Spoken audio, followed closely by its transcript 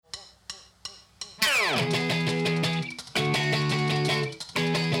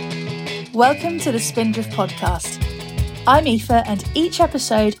Welcome to the Spindrift podcast. I'm Aoife, and each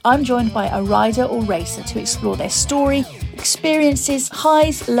episode I'm joined by a rider or racer to explore their story, experiences,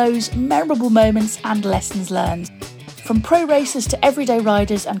 highs, lows, memorable moments and lessons learned. From pro racers to everyday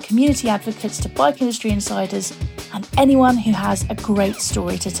riders and community advocates to bike industry insiders and anyone who has a great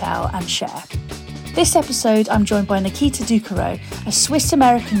story to tell and share. This episode I'm joined by Nikita Ducarroz, a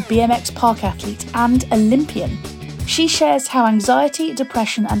Swiss-American BMX park athlete and Olympian. She shares how anxiety,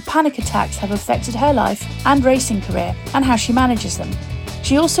 depression and panic attacks have affected her life and racing career and how she manages them.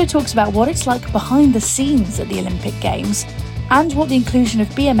 She also talks about what it's like behind the scenes at the Olympic Games and what the inclusion of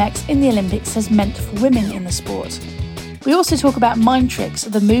BMX in the Olympics has meant for women in the sport. We also talk about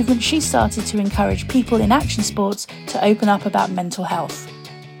MindTricks, the movement she started to encourage people in action sports to open up about mental health.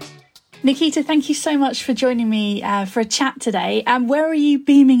 Nikita, thank you so much for joining me for a chat today. Where are you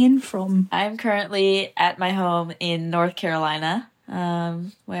beaming in from? I'm currently at my home in North Carolina,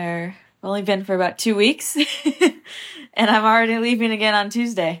 where I've only been for about 2 weeks, and I'm already leaving again on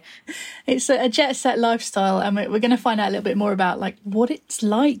Tuesday. It's a jet set lifestyle, and we're going to find out a little bit more about what it's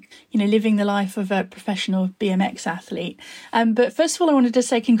like, living the life of a professional BMX athlete. But first of all, I wanted to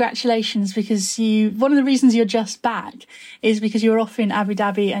say congratulations, because one of the reasons you're just back is because you were off in Abu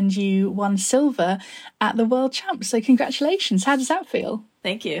Dhabi and you won silver at the World Champs. So congratulations. How does that feel?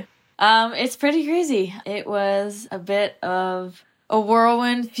 Thank you. It's pretty crazy. It was a bit of a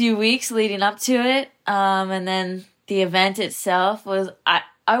whirlwind few weeks leading up to it. And then the event itself was,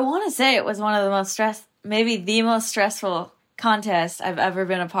 I want to say it was one of maybe the most stressful contest I've ever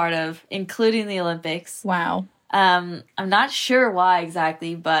been a part of, including the Olympics. Wow. I'm not sure why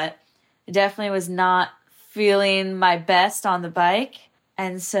exactly, but I definitely was not feeling my best on the bike.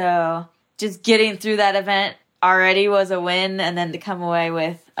 And so just getting through that event already was a win. And then to come away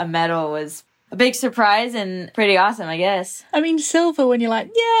with a medal was a big surprise and pretty awesome, I guess. I mean, silver, when you're like,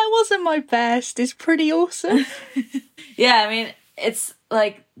 yeah, it wasn't my best, is pretty awesome. Yeah, I mean, it's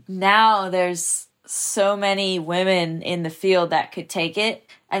like now there's so many women in the field that could take it.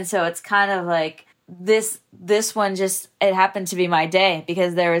 And so it's kind of like this one just, it happened to be my day,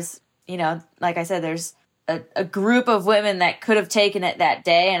 because there was, like I said, there's a group of women that could have taken it that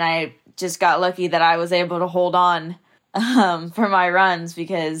day. And I just got lucky that I was able to hold on for my runs,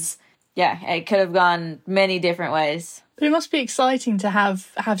 because it could have gone many different ways. But it must be exciting to have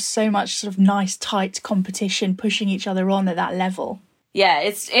so much sort of nice, tight competition pushing each other on at that level. Yeah,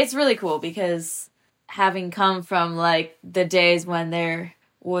 it's really cool, because having come from the days when there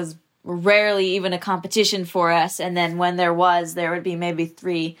was rarely even a competition for us, and then when there would be maybe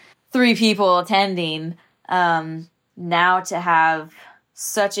three people attending. Now to have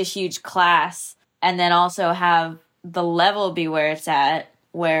such a huge class, and then also have the level be where it's at,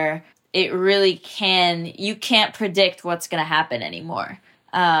 where it really you can't predict what's going to happen anymore.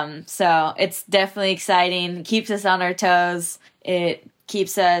 So it's definitely exciting. It keeps us on our toes. It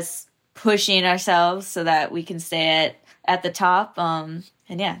keeps us pushing ourselves so that we can stay at the top. And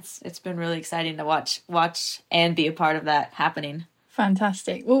yeah, it's been really exciting to watch and be a part of that happening.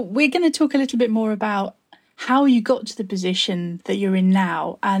 Fantastic. Well, we're going to talk a little bit more about how you got to the position that you're in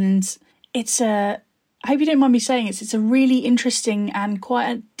now. And I hope you don't mind me saying it's a really interesting and quite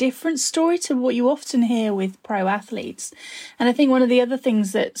a different story to what you often hear with pro athletes. And I think one of the other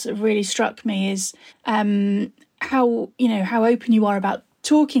things that sort of really struck me is how open you are about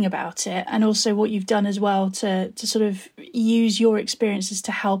talking about it, and also what you've done as well to sort of use your experiences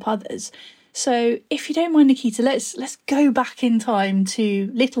to help others. So if you don't mind, Nikita, let's go back in time to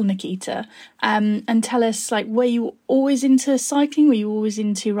little Nikita and tell us, were you always into cycling? Were you always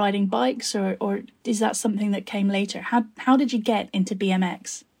into riding bikes, or is that something that came later? How did you get into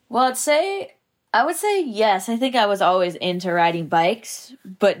BMX? Well, I would say yes. I think I was always into riding bikes,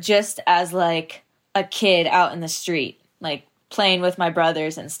 but just as a kid out in the street, playing with my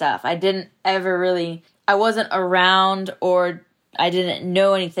brothers and stuff. I wasn't around, or I didn't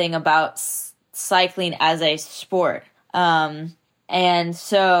know anything about cycling as a sport. And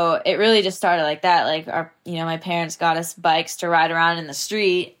so it really just started like that. My parents got us bikes to ride around in the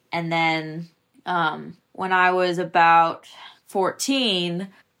street. And then when I was about 14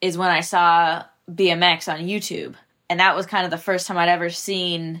 is when I saw BMX on YouTube. And that was kind of the first time I'd ever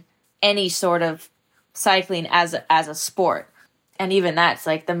seen any sort of cycling as a sport. And even that's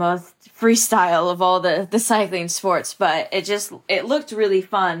the most freestyle of all the cycling sports, but it looked really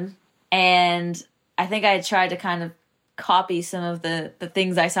fun. And I think I tried to kind of copy some of the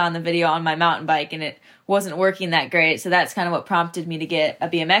things I saw in the video on my mountain bike, and it wasn't working that great. So that's kind of what prompted me to get a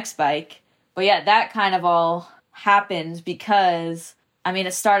BMX bike. But yeah, that kind of all happened because,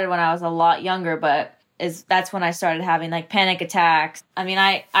 it started when I was a lot younger, but that's when I started having like panic attacks. I mean,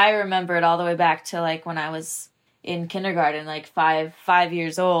 I remember it all the way back to like when I was in kindergarten, like five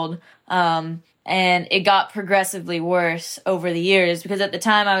years old. And it got progressively worse over the years, because at the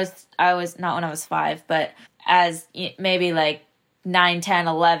time I was not when I was 5, but as maybe like 9, 10,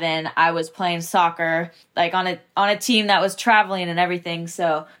 11, I was playing soccer like on a team that was traveling and everything.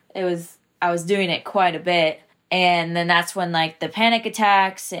 So I was doing it quite a bit. And then that's when like the panic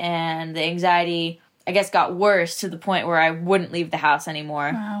attacks and the anxiety, I guess, got worse to the point where I wouldn't leave the house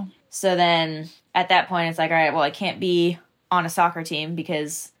anymore. Wow. So then at that point it's like, all right, well, I can't be on a soccer team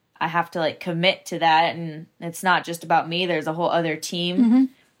because I have to like commit to that. And it's not just about me. There's a whole other team.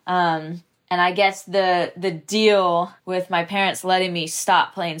 And I guess the deal with my parents letting me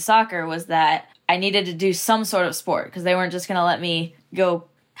stop playing soccer was that I needed to do some sort of sport, because they weren't just going to let me go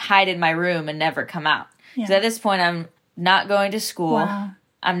hide in my room and never come out. Yeah. So at this point, I'm not going to school. Wow.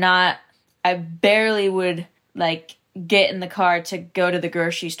 I barely would like get in the car to go to the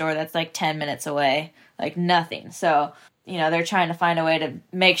grocery store that's like 10 minutes away, like nothing. So, they're trying to find a way to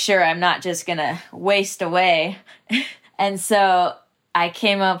make sure I'm not just going to waste away. And so I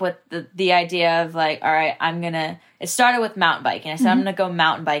came up with the idea of like, all right, it started with mountain biking. I said, I'm going to go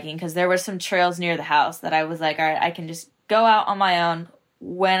mountain biking, because there were some trails near the house that I was like, all right, I can just go out on my own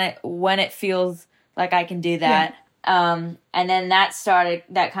when it feels like I can do that. Yeah. And then that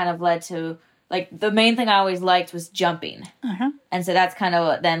kind of led to, like, the main thing I always liked was jumping. And so that's kind of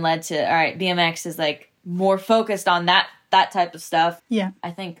what then led to, all right, BMX is like more focused on that type of stuff. Yeah.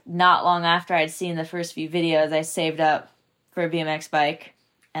 I think not long after I'd seen the first few videos, I saved up for a BMX bike,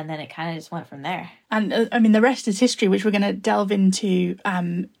 and then it kind of just went from there. And I mean, the rest is history, which we're going to delve into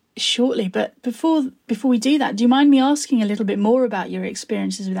shortly. But before we do that, do you mind me asking a little bit more about your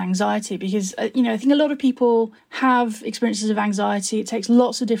experiences with anxiety? Because I think a lot of people have experiences of anxiety. It takes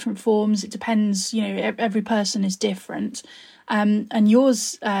lots of different forms. It depends. Every person is different. And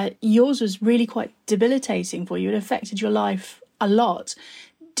yours was really quite debilitating for you. It affected your life a lot.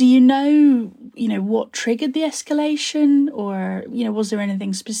 Do you know what triggered the escalation, or was there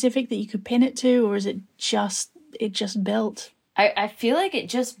anything specific that you could pin it to, or is it just built? I feel like it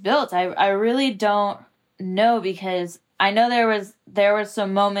just built. I really don't know, because I know there were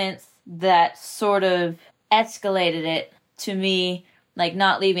some moments that sort of escalated it to me, like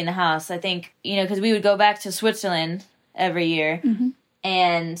not leaving the house. I think, because we would go back to Switzerland every year.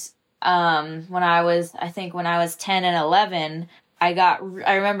 And when I was 10 and 11, I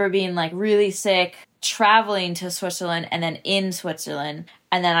remember being like really sick, traveling to Switzerland and then in Switzerland.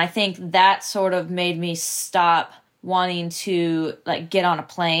 And then I think that sort of made me stop wanting to like get on a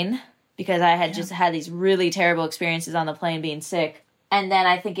plane, because I had just had these really terrible experiences on the plane being sick. And then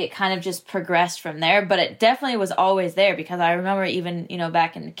I think it kind of just progressed from there, but it definitely was always there, because I remember even,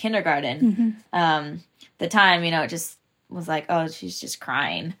 back in kindergarten, the time, it just was like, oh, she's just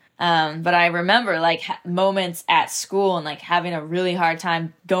crying. But I remember like moments at school and like having a really hard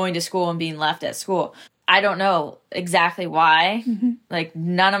time going to school and being left at school. I don't know exactly why. Like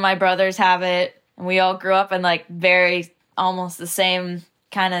none of my brothers have it. And we all grew up in like very almost the same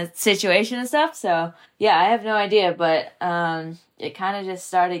kind of situation and stuff. So yeah, I have no idea, but it kind of just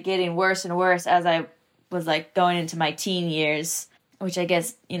started getting worse and worse as I was like going into my teen years, which I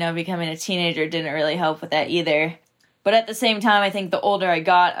guess, becoming a teenager didn't really help with that either. But at the same time, I think the older I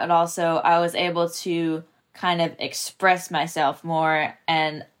got, I was able to kind of express myself more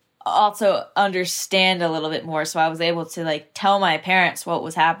and also understand a little bit more. So I was able to like tell my parents what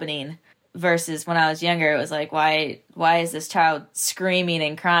was happening, versus when I was younger, it was like, why is this child screaming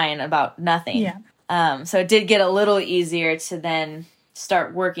and crying about nothing? Yeah. So it did get a little easier to then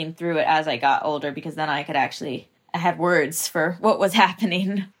start working through it as I got older, because then I had words for what was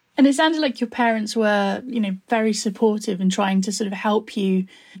happening. And it sounded like your parents were, very supportive and trying to sort of help you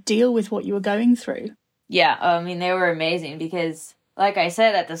deal with what you were going through. Yeah, I mean, they were amazing, because like I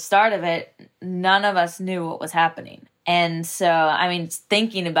said, at the start of it, none of us knew what was happening. And so, I mean,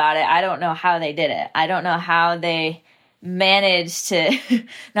 thinking about it, I don't know how they did it. I don't know how they managed to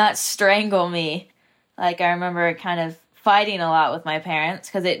not strangle me. Like, I remember kind of fighting a lot with my parents,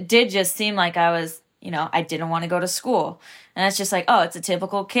 because it did just seem like I was, I didn't want to go to school. And it's just like, oh, it's a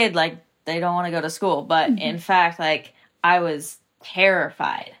typical kid. Like, they don't want to go to school. But in fact, like, I was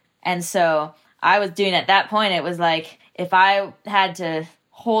terrified. And so I was doing, at that point, it was like, if I had to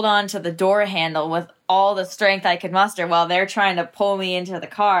hold on to the door handle with all the strength I could muster while they're trying to pull me into the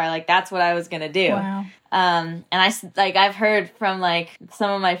car, like, that's what I was going to do. Wow. And I've heard from like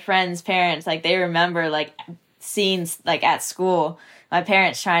some of my friends' parents, like they remember like scenes like at school, my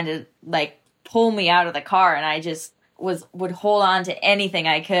parents trying to like pull me out of the car, and I just would hold on to anything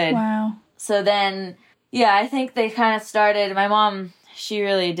I could. Wow. So then Yeah, I think they kind of started, my mom, she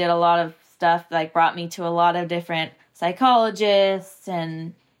really did a lot of stuff, like brought me to a lot of different psychologists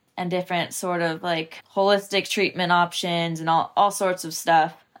and different sort of like holistic treatment options and all sorts of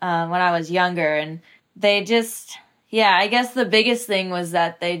stuff when I was younger. And they just, yeah, I guess the biggest thing was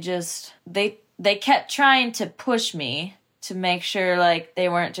that they kept trying to push me to make sure like they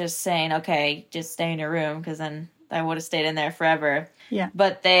weren't just saying, okay, just stay in your room, because then I would have stayed in there forever. Yeah.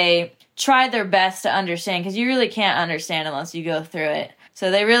 But they tried their best to understand, because you really can't understand unless you go through it. So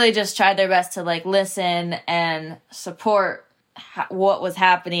they really just tried their best to like listen and support what was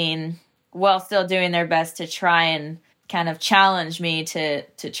happening while still doing their best to try and kind of challenge me to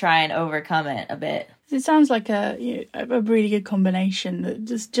try and overcome it a bit. It sounds like a really good combination, that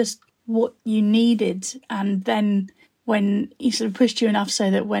just what you needed, and then when you sort of pushed you enough so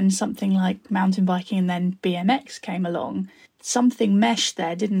that when something like mountain biking and then BMX came along, something meshed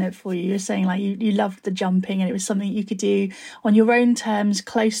there, didn't it, for you? You were saying like you loved the jumping, and it was something you could do on your own terms,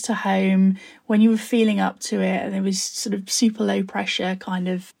 close to home, when you were feeling up to it, and it was sort of super low pressure kind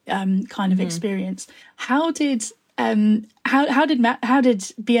of experience. How did BMX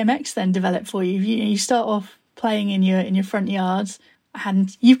then develop for you? You start off playing in your front yards,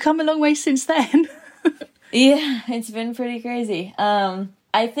 and you've come a long way since then. Yeah, it's been pretty crazy.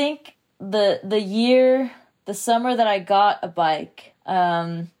 I think the summer that I got a bike,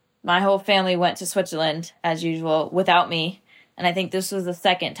 my whole family went to Switzerland as usual without me. And I think this was the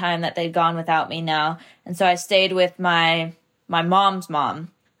second time that they'd gone without me now. And so I stayed with my mom's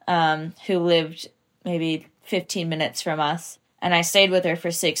mom, who lived maybe 15 minutes from us. And I stayed with her for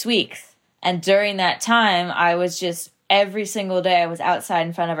 6 weeks. And during that time, I was just every single day I was outside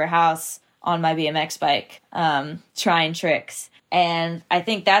in front of her house on my BMX bike, trying tricks. And I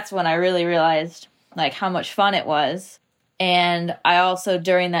think that's when I really realized like how much fun it was. And I also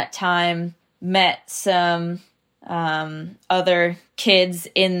during that time met some other kids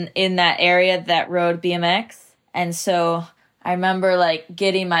in that area that rode BMX. And so I remember like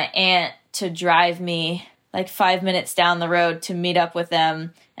getting my aunt to drive me like 5 minutes down the road to meet up with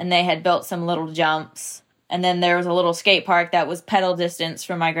them, and they had built some little jumps. And then there was a little skate park that was pedal distance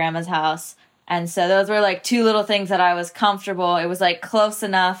from my grandma's house. And so those were like two little things that I was comfortable. It was like close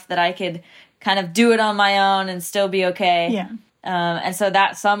enough that I could kind of do it on my own and still be okay. Yeah. And so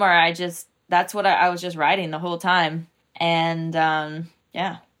that summer, that's what I was just riding the whole time. And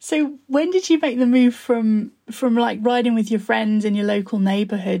yeah. So when did you make the move from like riding with your friends in your local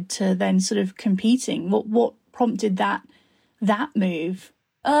neighborhood to then sort of competing? What prompted that move?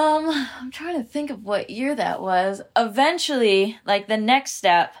 I'm trying to think of what year that was. Eventually, like the next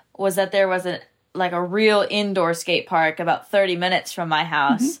step was that there was a real indoor skate park about 30 minutes from my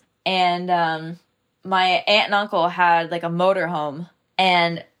house. Mm-hmm. And my aunt and uncle had like a motorhome,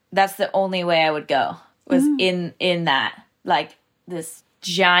 and that's the only way I would go was in that, like this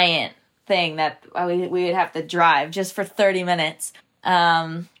giant thing that we would have to drive just for 30 minutes.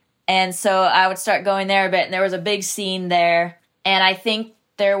 And so I would start going there a bit, and there was a big scene there. And I think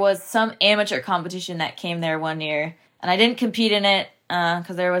there was some amateur competition that came there one year, and I didn't compete in it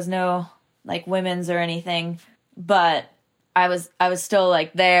because there was no like women's or anything, but I was still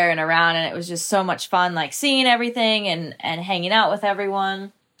like there and around, and it was just so much fun, like seeing everything and hanging out with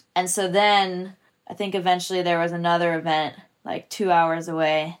everyone. And so then I think eventually there was another event like 2 hours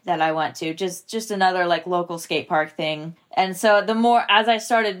away that I went to, just another like local skate park thing. And so the more, as I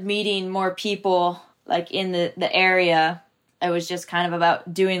started meeting more people like in the area, it was just kind of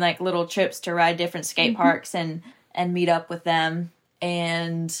about doing like little trips to ride different skate parks and meet up with them.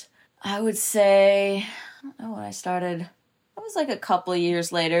 And I would say, I don't know when I started. It was like a couple of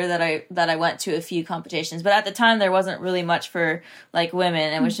years later that I went to a few competitions. But at the time, there wasn't really much for like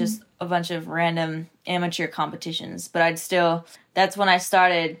women. It was just a bunch of random amateur competitions. But that's when I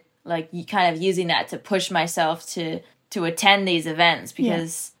started like kind of using that to push myself to attend these events,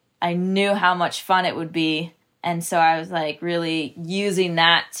 because I knew how much fun it would be. And so I was like really using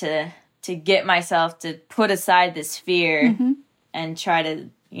that to get myself to put aside this fear and try to,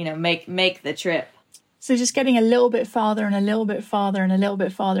 make the trip. So just getting a little bit farther and a little bit farther and a little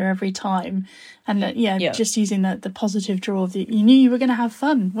bit farther every time. And just using the positive draw that you knew you were going to have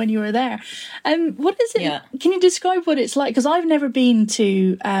fun when you were there. What is it? Yeah. Can you describe what it's like? Because I've never been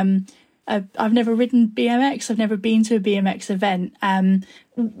to, I've never ridden BMX. I've never been to a BMX event.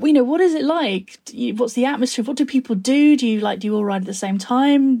 What is it like? What's the atmosphere? What do people do? Do you all ride at the same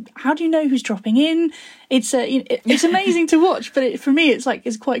time? How do you know who's dropping in? It's amazing to watch, but for me,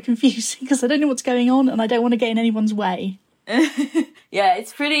 it's quite confusing because I don't know what's going on and I don't want to get in anyone's way. Yeah,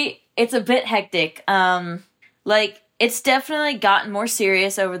 it's a bit hectic. it's definitely gotten more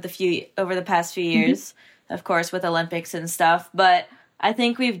serious over the past few years, of course, with Olympics and stuff. But I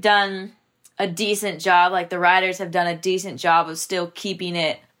think we've done a decent job. Like, the riders have done a decent job of still keeping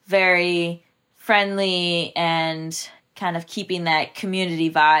it very friendly and kind of keeping that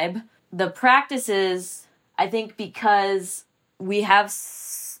community vibe. The practices, I think, because we have,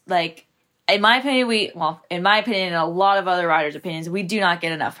 like, in my opinion, and a lot of other riders' opinions, we do not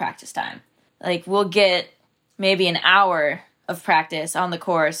get enough practice time. Like, we'll get maybe an hour of practice on the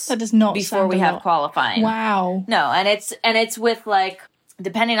course. That does not before we have qualifying. Wow. No, and it's with, like,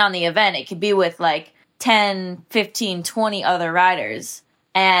 depending on the event, it could be with like 10, 15, 20 other riders.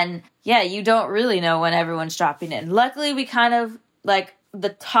 And yeah, you don't really know when everyone's dropping in. Luckily, we kind of, like, the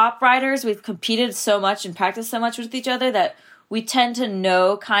top riders, we've competed so much and practiced so much with each other that we tend to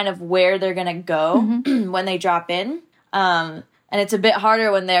know kind of where they're going to go when they drop in. And it's a bit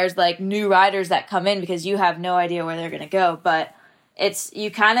harder when there's, like, new riders that come in because you have no idea where they're going to go. But you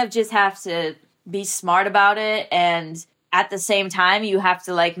kind of just have to be smart about it, and at the same time, you have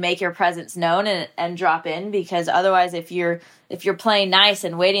to, like, make your presence known and drop in, because otherwise, if you're playing nice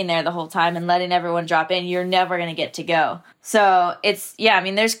and waiting there the whole time and letting everyone drop in, you're never going to get to go. So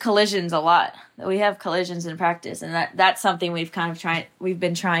there's collisions a lot. We have collisions in practice, and that's something we've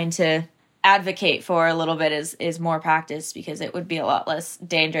been trying to advocate for a little bit is more practice, because it would be a lot less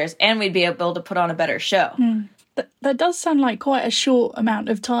dangerous and we'd be able to put on a better show. That does sound like quite a short amount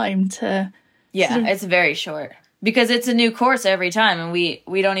of time to... Yeah, it's very short. Because it's a new course every time, and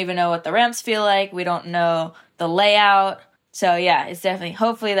we don't even know what the ramps feel like. We don't know the layout. So, yeah, it's definitely...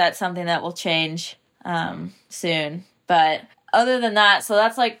 Hopefully that's something that will change soon. But other than that, so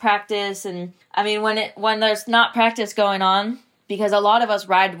that's, like, practice. And, I mean, when there's not practice going on, because a lot of us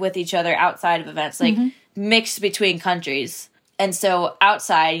ride with each other outside of events, like, mixed between countries. And so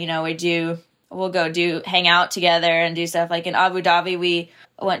outside, we'll go hang out together and do stuff. Like, in Abu Dhabi, we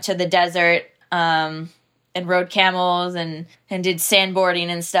went to the desert, and rode camels and did sandboarding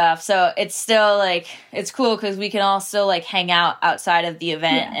and stuff. So it's still, like, it's cool because we can all still, like, hang out outside of the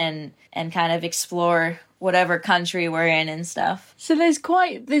event and kind of explore whatever country we're in and stuff. So there's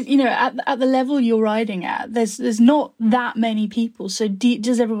at the level you're riding at, there's not that many people. So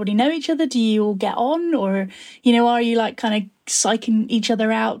does everybody know each other? Do you all get on? Or, are you, like, kind of psyching each other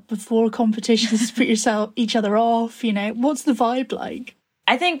out before competitions to put each other off? What's the vibe like?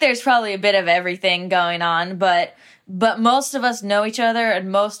 I think there's probably a bit of everything going on, but most of us know each other, and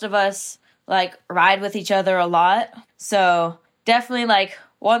most of us, like, ride with each other a lot. So definitely, like,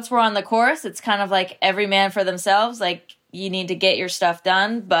 once we're on the course, it's kind of like every man for themselves. Like, you need to get your stuff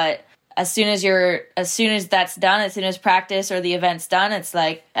done, but as soon as that's done, as soon as practice or the event's done, it's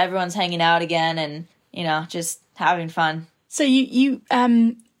like everyone's hanging out again and, just having fun. So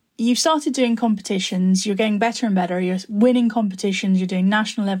you've started doing competitions, you're getting better and better, you're winning competitions, you're doing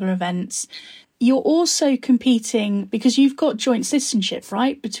national level events. You're also competing, because you've got joint citizenship,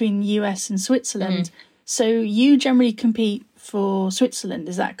 right, between US and Switzerland. So you generally compete for Switzerland,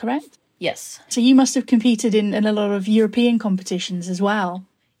 is that correct? Yes. So you must have competed in a lot of European competitions as well.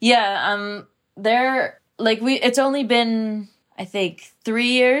 Yeah, it's only been, I think, 3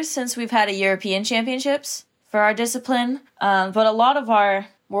 years since we've had a European Championships for our discipline. But a lot of our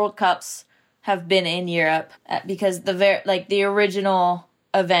World Cups have been in Europe, because the original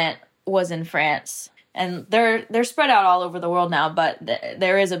event was in France, and they're spread out all over the world now, but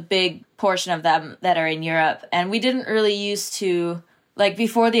there is a big portion of them that are in Europe. And we didn't really used to, like,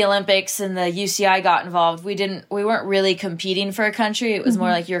 before the Olympics and the UCI got involved, we weren't really competing for a country. It was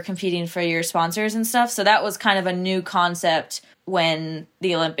more like you're competing for your sponsors and stuff. So that was kind of a new concept when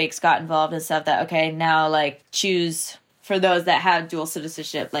the Olympics got involved and stuff, that, okay, now, like, choose, for those that have dual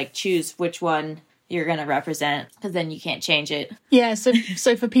citizenship, like, choose which one you're going to represent, because then you can't change it. Yeah, so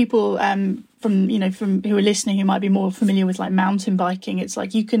for people from who are listening who might be more familiar with, like, mountain biking, it's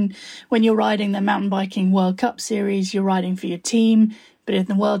like you can, when you're riding the mountain biking World Cup series, you're riding for your team, but in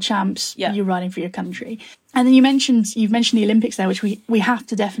the World Champs, you're riding for your country. And then you've mentioned the Olympics there, which we have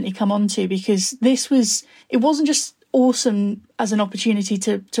to definitely come on to, because it wasn't just awesome as an opportunity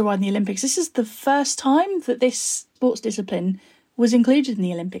to ride in the Olympics. This is the first time that this sports discipline was included in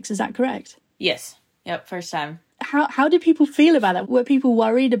the Olympics. Is that correct? Yes. Yep, first time. How did people feel about that? Were people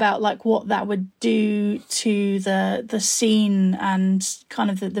worried about, like, what that would do to the scene and kind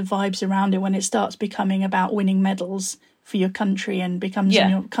of the vibes around it when it starts becoming about winning medals for your country and becomes in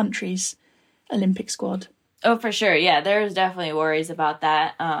your country's Olympic squad? Oh, for sure. Yeah, there's definitely worries about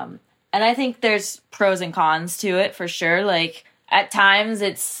that. And I think there's pros and cons to it, for sure. Like, at times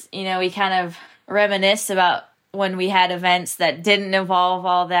it's, we kind of reminisce about when we had events that didn't involve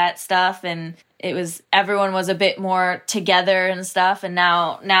all that stuff, and everyone was a bit more together and stuff. And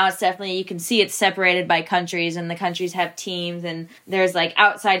now it's definitely, you can see it's separated by countries, and the countries have teams, and there's like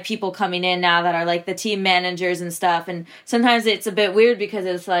outside people coming in now that are like the team managers and stuff. And sometimes it's a bit weird because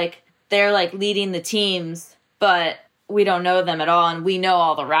it's like they're like leading the teams, but we don't know them at all, and we know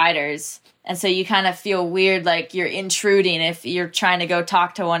all the riders. And so you kind of feel weird, like you're intruding if you're trying to go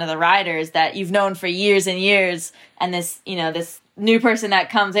talk to one of the riders that you've known for years and years. And this new person that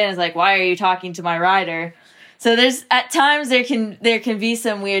comes in is like, why are you talking to my rider? So at times there can be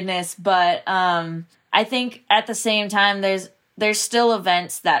some weirdness, but I think at the same time, there's still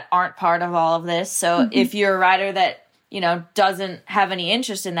events that aren't part of all of this. So if you're a rider that, doesn't have any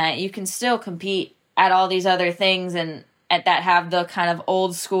interest in that, you can still compete at all these other things and that have the kind of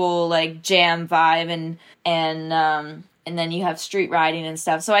old school like jam vibe, and then you have street riding and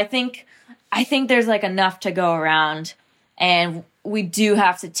stuff. So I think there's like enough to go around, and we do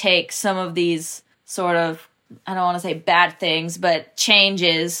have to take some of these sort of, I don't want to say bad things, but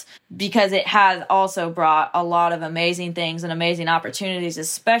changes, because it has also brought a lot of amazing things and amazing opportunities,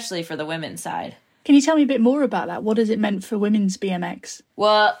 especially for the women's side. Can you tell me a bit more about that? What has it meant for women's BMX?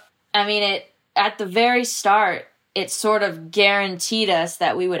 Well, I mean, at the very start, it sort of guaranteed us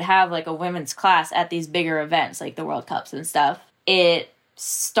that we would have like a women's class at these bigger events like the World Cups and stuff. It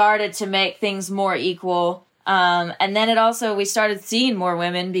started to make things more equal. And then we started seeing more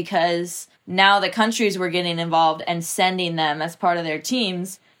women because now the countries were getting involved and sending them as part of their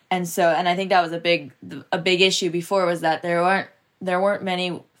teams. And I think that was a big issue before, was that there weren't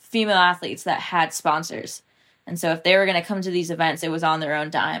many female athletes that had sponsors. And so if they were going to come to these events, it was on their own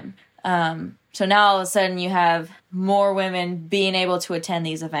dime. So now all of a sudden you have more women being able to attend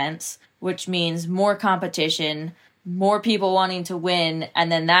these events, which means more competition, more people wanting to win. And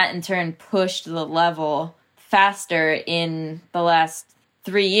then that in turn pushed the level faster in the last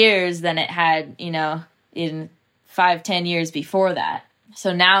 3 years than it had, in 5-10 years before that.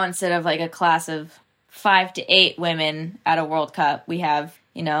 So now instead of like a class of 5 to 8 women at a World Cup, we have,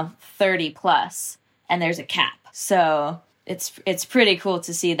 30 plus, and there's a cap. So it's pretty cool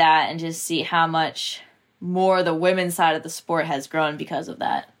to see that and just see how much more the women's side of the sport has grown because of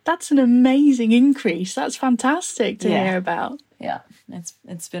that. That's an amazing increase. That's fantastic to hear about. Yeah,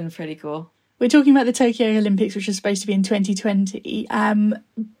 it's been pretty cool. We're talking about the Tokyo Olympics, which are supposed to be in 2020.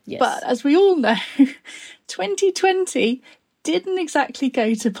 Yes. But as we all know, 2020 didn't exactly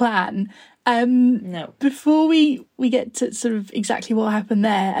go to plan. No. Before we get to sort of exactly what happened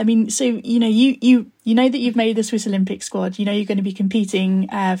there, I mean, so you know that you've made the Swiss Olympic squad. You know you're going to be competing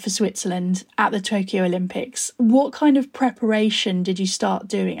for Switzerland at the Tokyo Olympics. What kind of preparation did you start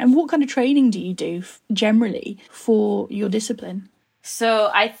doing, and what kind of training do you do generally for your discipline? So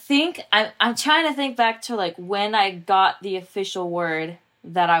I think I'm trying to think back to like when I got the official word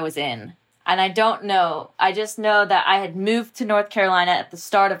that I was in. And I don't know. I just know that I had moved to North Carolina at the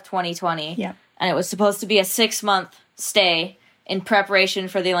start of 2020. Yeah. And it was supposed to be a 6-month stay in preparation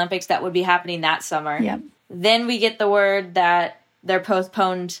for the Olympics that would be happening that summer. Yeah. Then we get the word that they're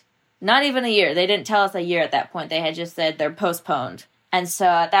postponed, not even a year. They didn't tell us a year at that point. They had just said they're postponed. And so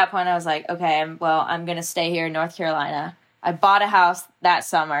at that point I was like, okay, I'm going to stay here in North Carolina. I bought a house that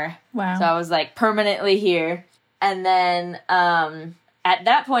summer. Wow. So I was like permanently here. And then at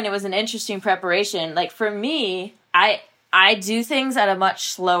that point, it was an interesting preparation. Like for me, I do things at a much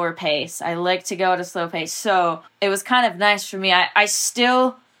slower pace. I like to go at a slow pace. So it was kind of nice for me. I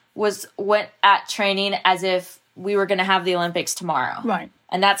still went at training as if we were going to have the Olympics tomorrow. Right.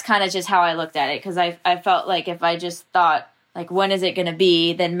 And that's kind of just how I looked at it. Because I felt like if I just thought, like, when is it going to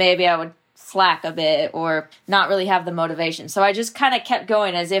be, then maybe I would slack a bit or not really have the motivation. So I just kind of kept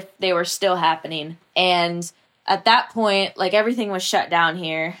going as if they were still happening. And at that point, like, everything was shut down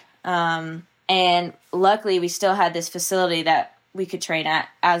here. And luckily we still had this facility that we could train at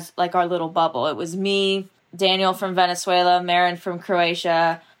as like our little bubble. It was me, Daniel from Venezuela, Marin from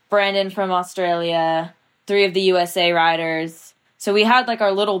Croatia, Brandon from Australia, 3 of the USA riders. So we had like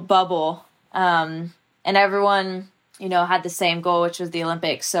our little bubble, and everyone, had the same goal, which was the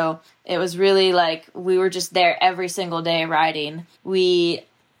Olympics. So it was really like we were just there every single day riding. We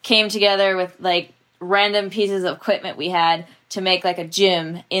came together with like random pieces of equipment we had to make like a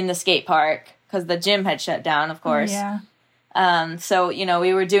gym in the skate park because the gym had shut down, of course. Yeah. So,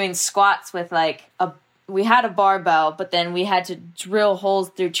 we were doing squats with like we had a barbell, but then we had to drill holes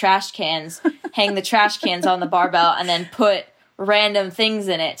through trash cans, hang the trash cans on the barbell, and then put random things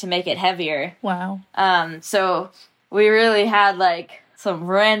in it to make it heavier. Wow. So we really had like some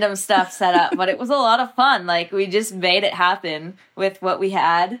random stuff set up, but it was a lot of fun. Like we just made it happen with what we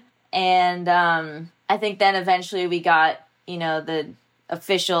had. And I think then eventually we got, the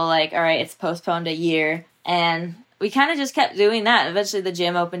official, like, all right, it's postponed a year. And we kind of just kept doing that. Eventually the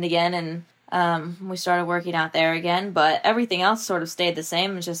gym opened again, and we started working out there again. But everything else sort of stayed the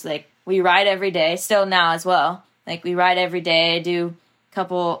same. It's just like we ride every day, still now as well. Like we ride every day, do a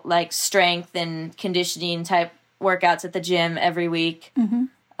couple like strength and conditioning type workouts at the gym every week. Mm-hmm.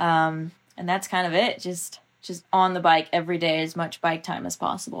 And that's kind of it. Just on the bike every day, as much bike time as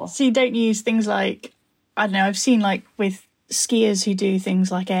possible. So you don't use things like, I don't know, I've seen like with skiers who do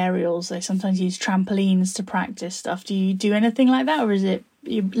things like aerials, they sometimes use trampolines to practice stuff. Do you do anything like that, or is it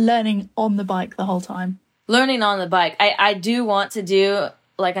you're learning on the bike the whole time? Learning on the bike. I do want to do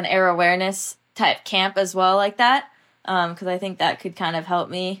like an air awareness type camp as well, like that, because I think that could kind of help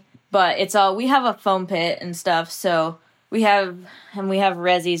me. But we have a foam pit and stuff, so we have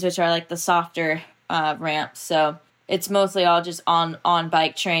resis, which are like the softer ramps. So it's mostly all just on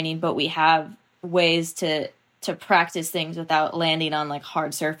bike training, but we have ways to practice things without landing on like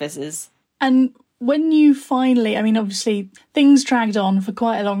hard surfaces. And when you finally, I mean, obviously things dragged on for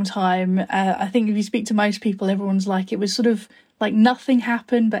quite a long time. I think if you speak to most people, everyone's like, it was sort of like nothing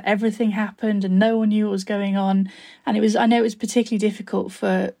happened, but everything happened and no one knew what was going on. And I know it was particularly difficult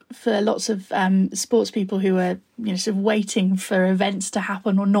for lots of sports people who were, sort of waiting for events to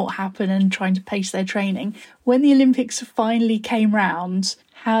happen or not happen and trying to pace their training. When the Olympics finally came round,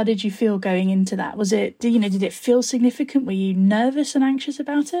 how did you feel going into that? Did it feel significant? Were you nervous and anxious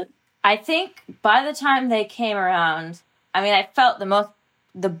about it? I think by the time they came around, I mean, I felt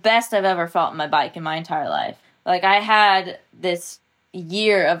the best I've ever felt on my bike in my entire life. Like, I had this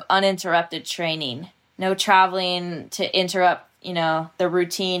year of uninterrupted training, no traveling to interrupt, the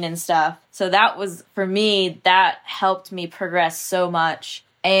routine and stuff. So that was, for me, that helped me progress so much.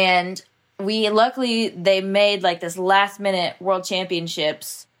 And luckily, they made like this last minute World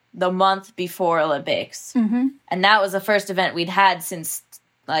Championships the month before Olympics. Mm-hmm. And that was the first event we'd had since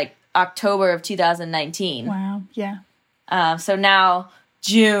like October of 2019. Wow, yeah. So now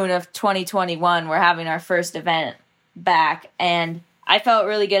June of 2021, we're having our first event back, and I felt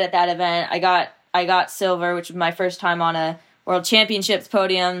really good at that event. I got silver, which was my first time on a World Championships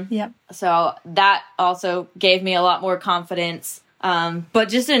podium. Yep. So that also gave me a lot more confidence. But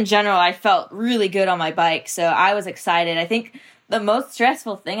just in general, I felt really good on my bike, so I was excited. I think the most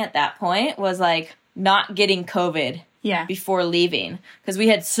stressful thing at that point was like not getting COVID. Yeah. Before leaving, because we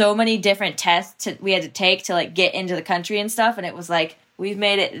had so many different tests we had to take to like get into the country and stuff, and it was like, we've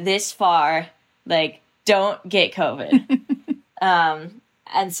made it this far, like, don't get COVID.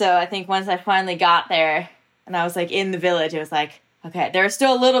 And so I think once I finally got there and I was like in the village, it was like, okay, there was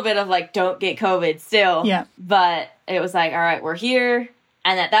still a little bit of like, don't get COVID still. Yeah. But it was like, all right, we're here.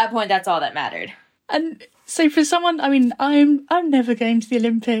 And at that point, that's all that mattered. And so for someone, I mean, I'm never going to the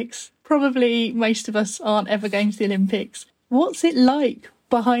Olympics. Probably most of us aren't ever going to the Olympics. What's it like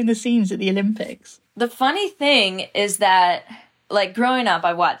behind the scenes at the Olympics? The funny thing is that, like, growing up,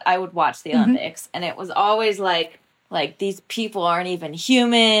 I would watch the Olympics, and it was always like these people aren't even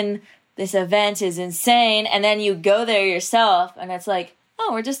human. This event is insane. And then you go there yourself, and it's like, oh,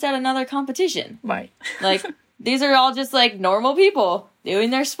 we're just at another competition. Right. Like, these are all just like normal people doing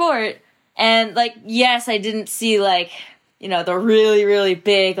their sport. And like, yes, I didn't see like, the really, really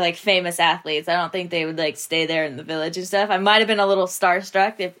big, like, famous athletes. I don't think they would, like, stay there in the village and stuff. I might have been a little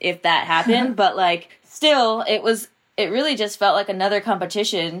starstruck if that happened. But, like, still, it really just felt like another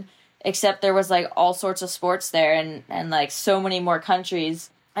competition, except there was, like, all sorts of sports there and like, so many more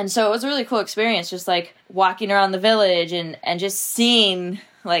countries. And so it was a really cool experience, just, like, walking around the village and just seeing,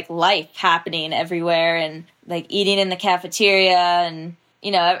 like, life happening everywhere and, like, eating in the cafeteria and,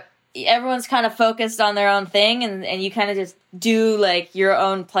 everyone's kind of focused on their own thing, and you kind of just do like your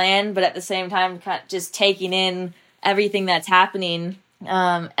own plan, but at the same time kind of just taking in everything that's happening.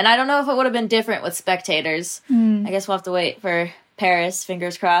 And I don't know if it would have been different with spectators. I guess we'll have to wait for Paris,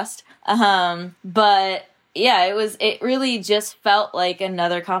 fingers crossed. But yeah, it really just felt like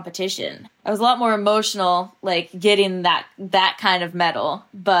another competition. I was a lot more emotional, like getting that kind of medal,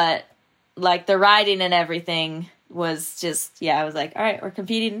 but like the riding and everything was just, I was like, all right, we're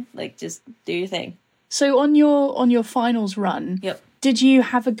competing, like, just do your thing. So on your finals run, yep, did you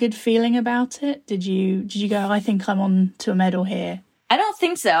have a good feeling about it? Did you go, I think I'm on to a medal here? I don't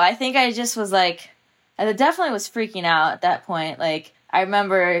think so. I think I just was like, I definitely was freaking out at that point. Like, I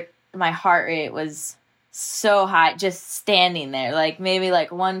remember my heart rate was so high just standing there, like maybe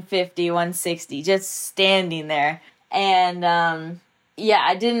like 150, 160, just standing there. And I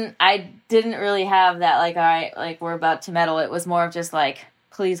didn't really have that, like, all right, like, we're about to medal. It was more of just, like,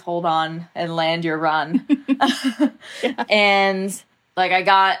 please hold on and land your run. Yeah. And, like,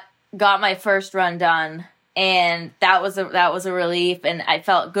 I got my first run done, And that was a relief, and I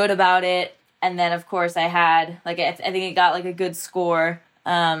felt good about it. And then, of course, I had, like, I think it got, like, a good score.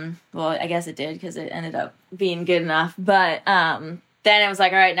 Well, I guess it did because it ended up being good enough. But then it was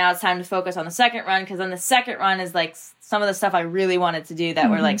like, all right, now it's time to focus on the second run, because on the second run is, like, some of the stuff I really wanted to do that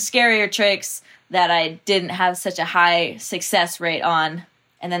were, like, scarier tricks that I didn't have such a high success rate on.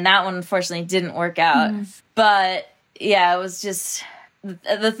 And then that one, unfortunately, didn't work out. But, yeah, it was just...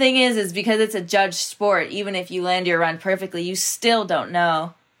 The thing is because it's a judged sport, even if you land your run perfectly, you still don't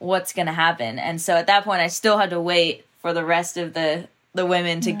know what's going to happen. And so at that point, I still had to wait for the rest of the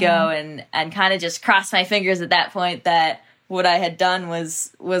women to go and kind of just cross my fingers at that point that what I had done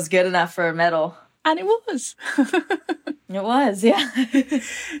was good enough for a medal. And it was. It was, yeah.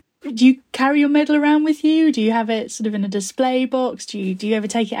 Do you carry your medal around with you? Do you have it sort of in a display box? Do you ever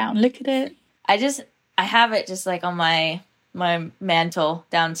take it out and look at it? I have it just like on my mantle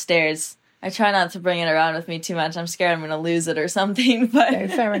downstairs. I try not to bring it around with me too much. I'm scared I'm going to lose it or something. But no,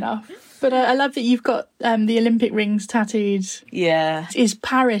 fair enough. But I love that you've got the Olympic rings tattooed. Yeah. Is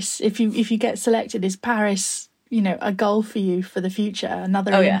Paris, if you get selected, is Paris, a goal for you for the future?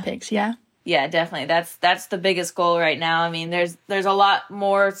 Another Olympics, yeah? Yeah, definitely. That's the biggest goal right now. I mean, there's a lot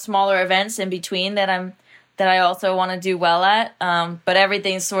more smaller events in between that I also want to do well at. But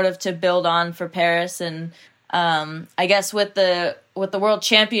everything's sort of to build on for Paris. And I guess with the World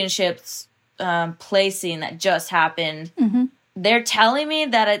Championships placing that just happened, they're telling me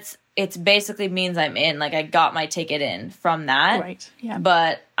that it's basically means I'm in. Like, I got my ticket in from that. Right. Yeah.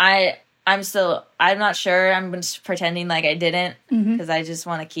 But I'm not sure. I'm just pretending like I didn't, because I just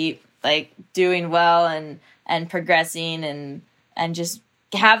want to keep like doing well and progressing and just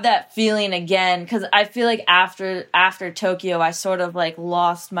have that feeling again. Because I feel like after Tokyo, I sort of like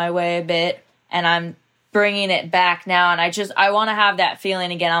lost my way a bit, and I'm bringing it back now. And I want to have that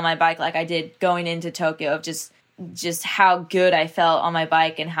feeling again on my bike, like I did going into Tokyo, of just how good I felt on my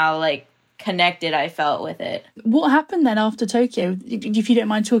bike and how like connected I felt with it. What happened then after Tokyo? If you don't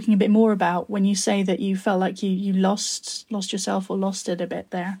mind talking a bit more about when you say that you felt like you lost yourself or lost it a bit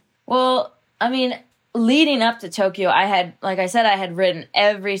there. Well, I mean, leading up to Tokyo, I had ridden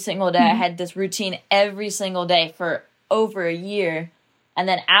every single day. I had this routine every single day for over a year. And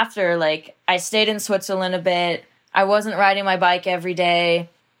then after, like, I stayed in Switzerland a bit. I wasn't riding my bike every day.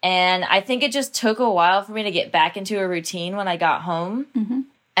 And I think it just took a while for me to get back into a routine when I got home.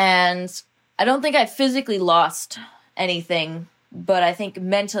 And I don't think I physically lost anything, but I think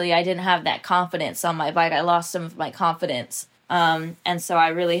mentally I didn't have that confidence on my bike. I lost some of my confidence. And so I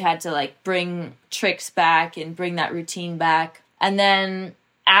really had to, like, bring tricks back and bring that routine back. And then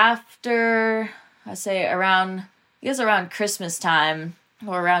after, I say around Christmas time,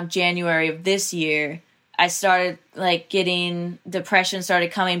 or around January of this year, I started, like, getting depression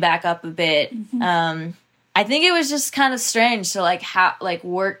started coming back up a bit. I think it was just kind of strange to, like,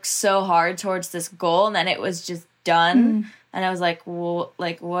 work so hard towards this goal, and then it was just done. And I was like, well,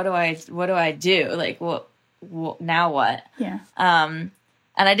 like, what do I do? Like, what now what? Yeah. And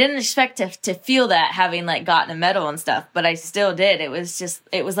I didn't expect to feel that, having, like, gotten a medal and stuff, but I still did. It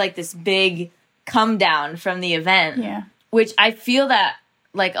was like this big come down from the event. Yeah. Which I feel that,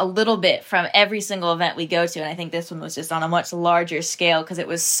 like, a little bit from every single event we go to. And I think this one was just on a much larger scale because it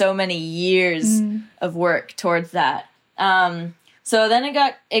was so many years of work towards that. So then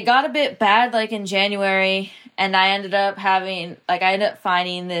it got a bit bad, like, in January, and I ended up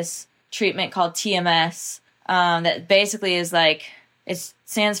finding this treatment called TMS, that basically is, like, it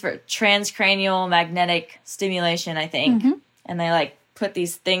stands for transcranial magnetic stimulation, I think. And they, like, put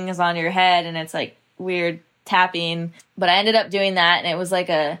these things on your head, and it's, like, weird tapping. But I ended up doing that, and it was like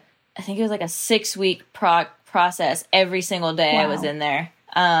I think it was like a 6-week process every single day. Wow. I was in there.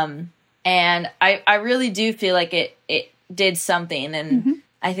 And I really do feel like it did something. And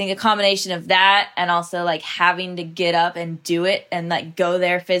I think a combination of that and also, like, having to get up and do it and, like, go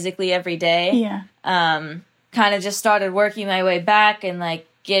there physically every day. Yeah. Kind of just started working my way back and, like,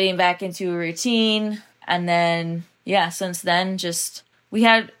 getting back into a routine. And then, yeah, since then, just we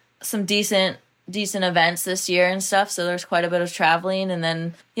had some decent events this year and stuff, so there's quite a bit of traveling, and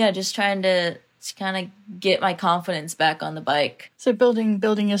then just trying to kind of get my confidence back on the bike. So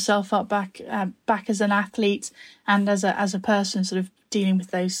building yourself up back as an athlete and as a person, sort of dealing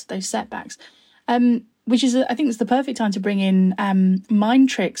with those setbacks, which is I think it's the perfect time to bring in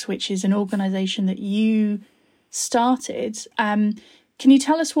MindTricks, which is an organisation that you started. Can you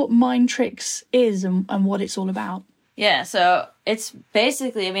tell us what MindTricks is and what it's all about? Yeah, so it's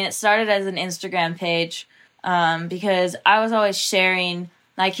basically, I mean, it started as an Instagram page because I was always sharing,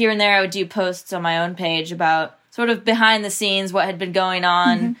 like, here and there I would do posts on my own page about sort of behind the scenes, what had been going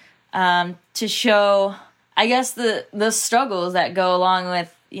on, to show I guess the struggles that go along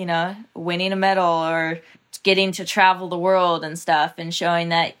with, you know, winning a medal or getting to travel the world and stuff, and showing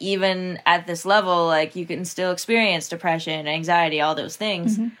that even at this level, like, you can still experience depression, anxiety, all those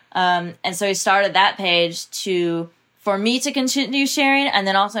things. And so we started that page for me to continue sharing, and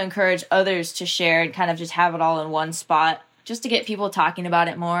then also encourage others to share and kind of just have it all in one spot, just to get people talking about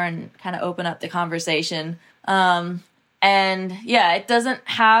it more and kind of open up the conversation. And yeah, it doesn't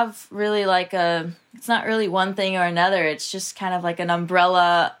have really like it's not really one thing or another. It's just kind of like an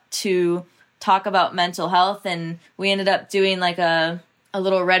umbrella to talk about mental health. And we ended up doing like a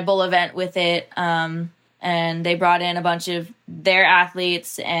little Red Bull event with it. And they brought in a bunch of their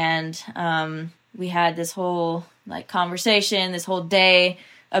athletes, and we had this whole like conversation, this whole day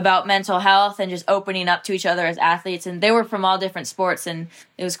about mental health and just opening up to each other as athletes. And they were from all different sports, and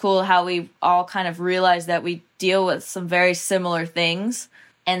it was cool how we all kind of realized that we deal with some very similar things.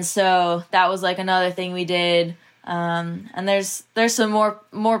 And so that was like another thing we did. And there's some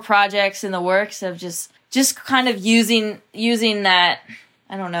more projects in the works of just kind of using that,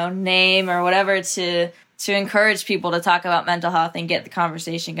 I don't know, name or whatever to encourage people to talk about mental health and get the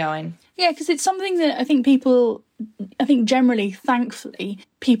conversation going. Yeah, because it's something that I think generally, thankfully,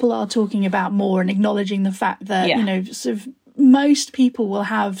 people are talking about more and acknowledging the fact that, you know, sort of most people will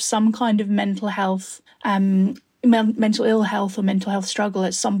have some kind of mental health, mental ill health or mental health struggle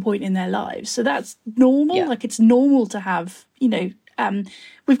at some point in their lives. So that's normal. Yeah. Like, it's normal to have, you know,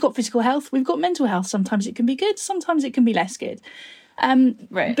 we've got physical health, we've got mental health. Sometimes it can be good, sometimes it can be less good.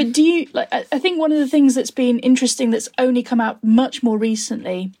 Right. But do you, like, I think one of the things that's been interesting that's only come out much more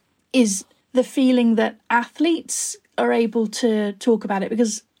recently is the feeling that athletes are able to talk about it,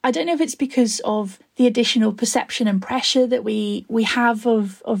 because I don't know if it's because of the additional perception and pressure that we have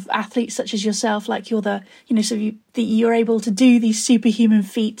of athletes such as yourself, like you're you're able to do these superhuman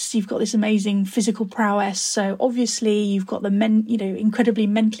feats, you've got this amazing physical prowess, so obviously you've got incredibly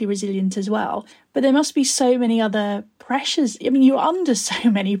mentally resilient as well. But there must be so many other pressures. I mean, you're under so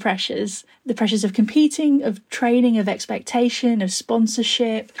many pressures. The pressures of competing, of training, of expectation, of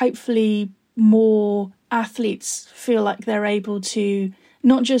sponsorship. Hopefully more athletes feel like they're able to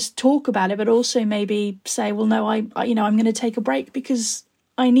not just talk about it, but also maybe say, well, no, I'm going to take a break because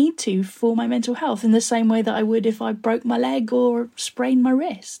I need to for my mental health, in the same way that I would if I broke my leg or sprained my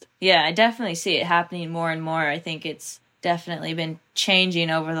wrist. Yeah, I definitely see it happening more and more. I think it's definitely been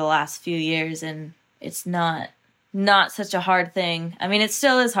changing over the last few years, and it's not such a hard thing. I mean, it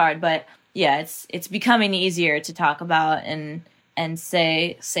still is hard, but yeah, it's becoming easier to talk about and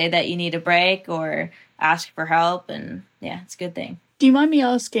say that you need a break or ask for help, and yeah, it's a good thing. Do you mind me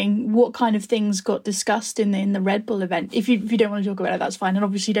asking what kind of things got discussed in the Red Bull event? If you don't want to talk about it, that's fine. And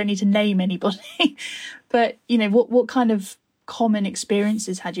obviously you don't need to name anybody. But, you know, what kind of common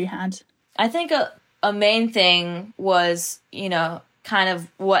experiences had you had? I think a main thing was, you know, kind of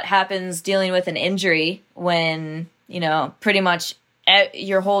what happens dealing with an injury when, you know, pretty much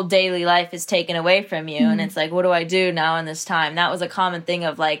your whole daily life is taken away from you. And it's like, what do I do now in this time? That was a common thing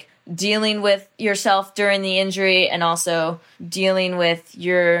of like dealing with yourself during the injury, and also dealing with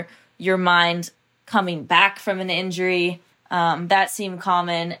your mind coming back from an injury. That seemed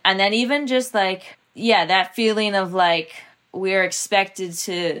common. And then even just like, yeah, that feeling of like we're expected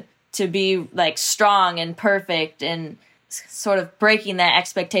to be like strong and perfect, and sort of breaking that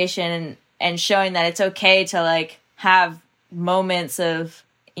expectation and showing that it's okay to like have moments of,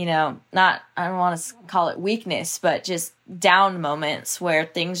 you know, I don't want to call it weakness, but just down moments where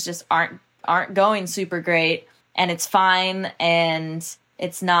things just aren't going super great, and it's fine, and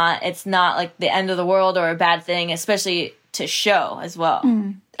it's not like the end of the world or a bad thing, especially to show as well.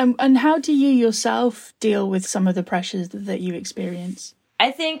 And how do you yourself deal with some of the pressures that you experience?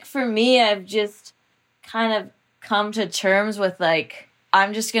 I think for me, I've just kind of come to terms with like,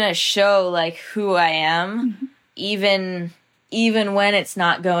 I'm just going to show like who I am, even when it's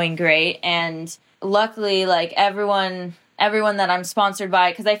not going great. And luckily, like everyone that I'm sponsored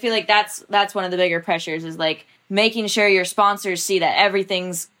by, because I feel like that's one of the bigger pressures, is like making sure your sponsors see that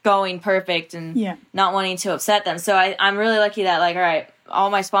everything's going perfect and not wanting to upset them. So I'm really lucky that like, all right, all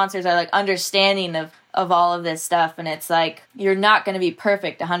my sponsors are like understanding of all of this stuff. And it's like, you're not going to be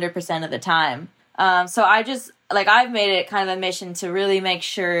perfect 100% of the time. So I just like, I've made it kind of a mission to really make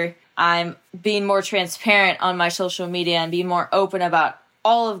sure I'm being more transparent on my social media and being more open about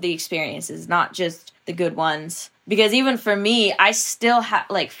all of the experiences, not just the good ones. Because even for me, I still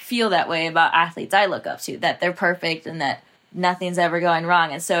feel that way about athletes I look up to, that they're perfect and that nothing's ever going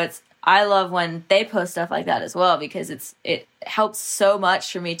wrong. And so I love when they post stuff like that as well, because it helps so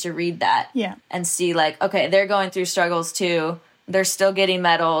much for me to read that and see like, okay, they're going through struggles too. They're still getting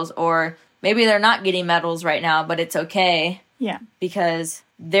medals, or maybe they're not getting medals right now, but it's okay. Yeah. Because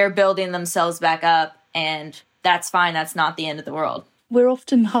they're building themselves back up, and that's fine. That's not the end of the world. We're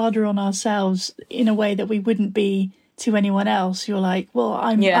often harder on ourselves in a way that we wouldn't be to anyone else. You're like, well,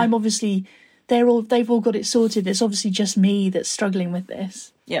 I'm obviously, they've all got it sorted. It's obviously just me that's struggling with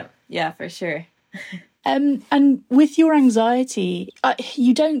this. Yeah, for sure. And with your anxiety,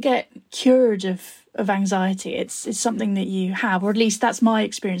 you don't get cured of anxiety. It's something that you have, or at least that's my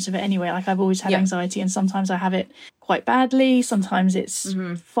experience of it anyway. Like, I've always had anxiety, and sometimes I have it quite badly. Sometimes it's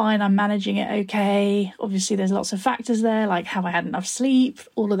fine, I'm managing it okay. Obviously, there's lots of factors there, like have I had enough sleep,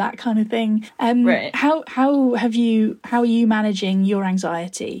 all of that kind of thing. Right. How are you managing your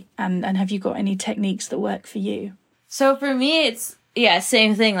anxiety, and have you got any techniques that work for you? So for me, it's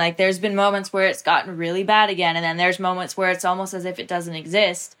same thing. Like, there's been moments where it's gotten really bad again, and then there's moments where it's almost as if it doesn't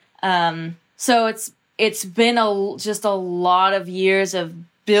exist. So it's been just a lot of years of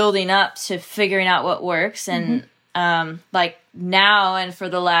building up to figuring out what works. And like now and for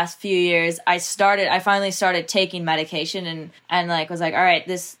the last few years, I finally started taking medication and like was like, all right,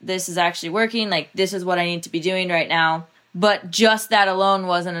 this is actually working. Like, this is what I need to be doing right now. But just that alone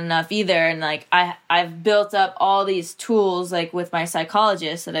wasn't enough either. And like I've built up all these tools, like with my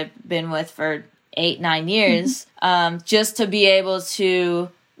psychologist that I've been with for 8-9 years, just to be able to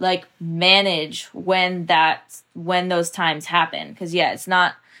like manage when those times happen. Cause it's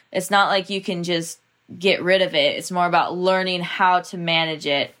not like you can just get rid of it. It's more about learning how to manage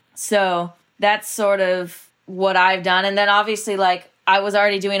it. So that's sort of what I've done. And then obviously, like, I was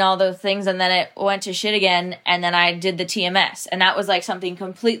already doing all those things, and then it went to shit again, and then I did the TMS. And that was like something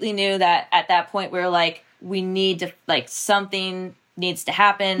completely new that at that point we were like, we need to, like, something needs to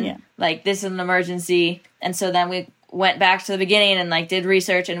happen. Yeah. Like, this is an emergency. And so then we went back to the beginning and like did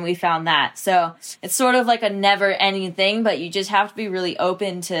research, and we found that. So it's sort of like a never ending thing, but you just have to be really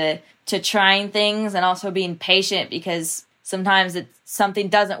open to trying things, and also being patient, because sometimes something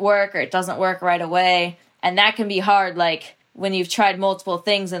doesn't work, or it doesn't work right away. And that can be hard. Like, when you've tried multiple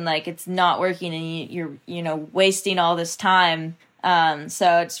things and like it's not working, and you're wasting all this time.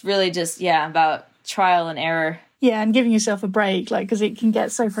 So it's really just about trial and error. Yeah, and giving yourself a break, like, because it can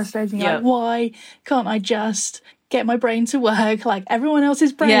get so frustrating. Like, why can't I just get my brain to work like everyone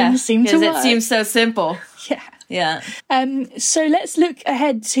else's brains seem to work? Because it seems so simple. Yeah. So let's look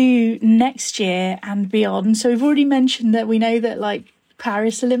ahead to next year and beyond. So we've already mentioned that we know that, like,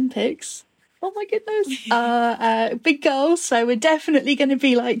 Paris Olympics, oh my goodness, big goals. So we're definitely going to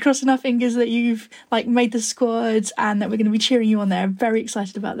be like crossing our fingers that you've like made the squads, and that we're going to be cheering you on there. I'm very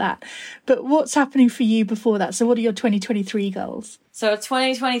excited about that. But what's happening for you before that? So what are your 2023 goals? So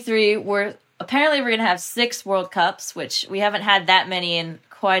 2023, we're going to have 6 World Cups, which we haven't had that many in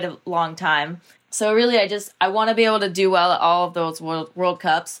quite a long time. So really, I want to be able to do well at all of those World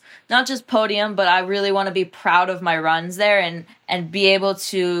Cups, not just podium, but I really want to be proud of my runs there, and be able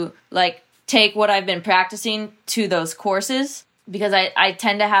to like take what I've been practicing to those courses, because I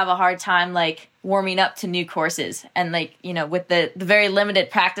tend to have a hard time like warming up to new courses, and like, with the very limited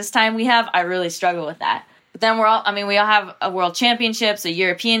practice time we have, I really struggle with that. But then we all have a World Championships, a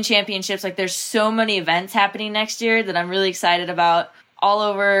European Championships. Like, there's so many events happening next year that I'm really excited about, all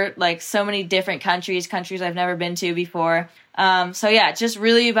over like so many different countries I've never been to before. So yeah, just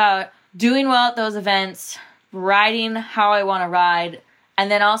really about doing well at those events, riding how I want to ride,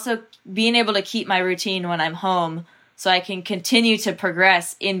 and then also being able to keep my routine when I'm home, so I can continue to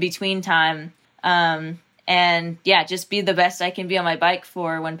progress in between time. And yeah, just be the best I can be on my bike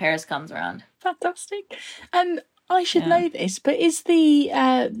for when Paris comes around. Fantastic. I should know this, but is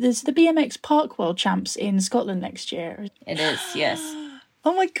there's the BMX Park World Champs in Scotland next year? It is, yes.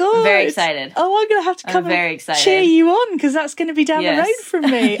 Oh my god! I'm very excited. Oh, I'm going to have to come and cheer you on, because that's going to be down the road from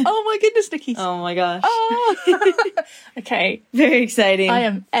me. Oh my goodness, Nikita! Oh my gosh! Oh. Okay, very exciting. I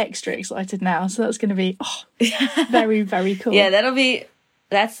am extra excited now, so that's going to be very, very cool. Yeah,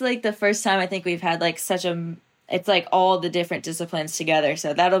 that's like the first time I think we've had like it's like all the different disciplines together,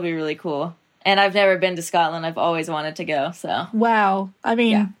 so that'll be really cool. And I've never been to Scotland. I've always wanted to go, so. Wow. I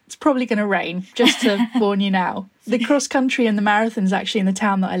mean, It's probably going to rain, just to warn you now. The cross-country and the marathon's actually in the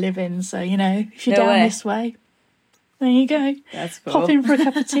town that I live in, so, if you're down this way, there you go. That's cool. Pop in for a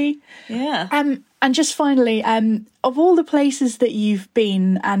cup of tea. Yeah. And just finally, of all the places that you've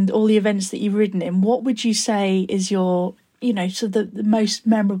been and all the events that you've ridden in, what would you say is your, sort of the most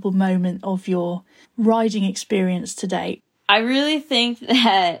memorable moment of your riding experience to date? I really think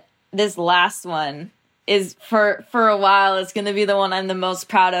that this last one is for a while, it's going to be the one I'm the most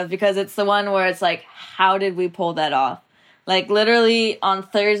proud of, because it's the one where it's like, how did we pull that off? Like, literally on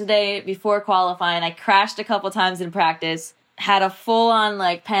Thursday before qualifying, I crashed a couple times in practice, had a full-on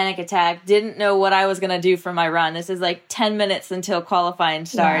like panic attack, didn't know what I was going to do for my run. This is like 10 minutes until qualifying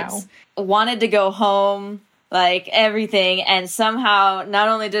starts. Wow. Wanted to go home, like everything, and somehow not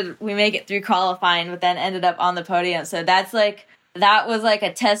only did we make it through qualifying, but then ended up on the podium. So that was like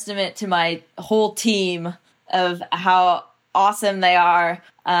a testament to my whole team of how awesome they are,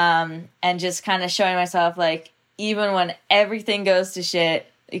 and just kind of showing myself like even when everything goes to shit,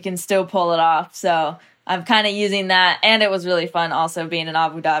 you can still pull it off. So I'm kind of using that, and it was really fun also being in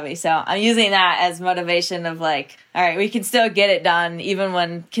Abu Dhabi. So I'm using that as motivation of like, all right, we can still get it done even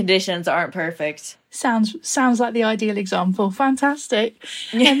when conditions aren't perfect. Sounds like the ideal example. Fantastic.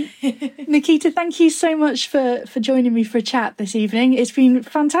 Nikita, thank you so much for joining me for a chat this evening. It's been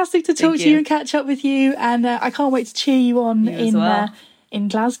fantastic to talk to you and catch up with you, and I can't wait to cheer you on in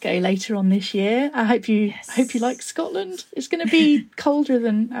Glasgow later on this year. I hope you like Scotland. It's going to be colder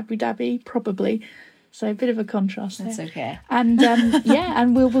than Abu Dhabi, probably. So a bit of a contrast there. That's okay. And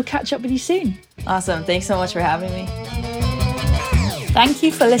and we'll catch up with you soon. Awesome. Thanks so much for having me. Thank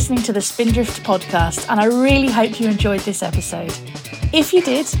you for listening to the Spindrift podcast, and I really hope you enjoyed this episode. If you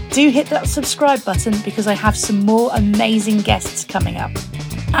did, do hit that subscribe button because I have some more amazing guests coming up.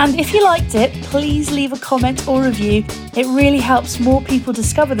 And if you liked it, please leave a comment or review. It really helps more people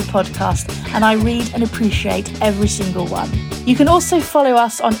discover the podcast, and I read and appreciate every single one. You can also follow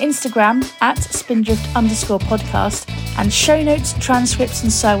us on Instagram at spindrift_podcast, and show notes, transcripts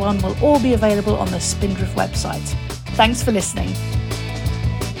and so on will all be available on the Spindrift website. Thanks for listening.